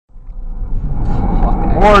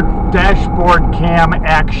More dashboard cam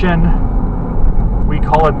action. We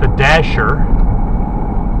call it the Dasher.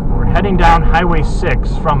 We're heading down Highway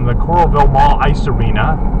 6 from the Coralville Mall Ice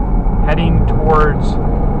Arena, heading towards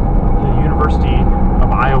the University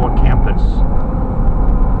of Iowa campus.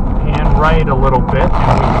 Pan right a little bit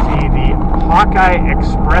and we see the Hawkeye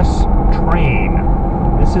Express train.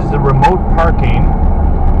 This is the remote parking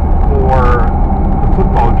for the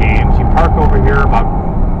football games. You park over here about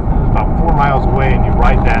 4 miles away and you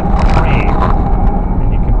ride that train.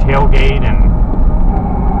 And you can tailgate and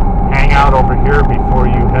hang out over here before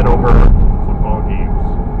you head over to football games.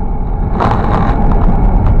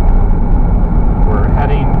 We're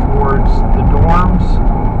heading towards the dorms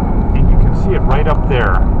and you can see it right up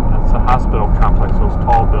there. That's the hospital complex, those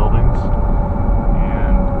tall buildings.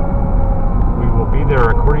 And we will be there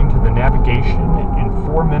according to the navigation in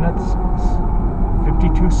 4 minutes,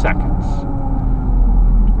 52 seconds.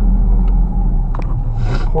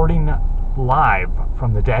 Reporting live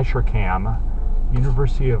from the Dasher Cam,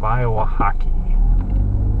 University of Iowa Hockey.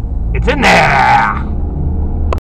 It's in there!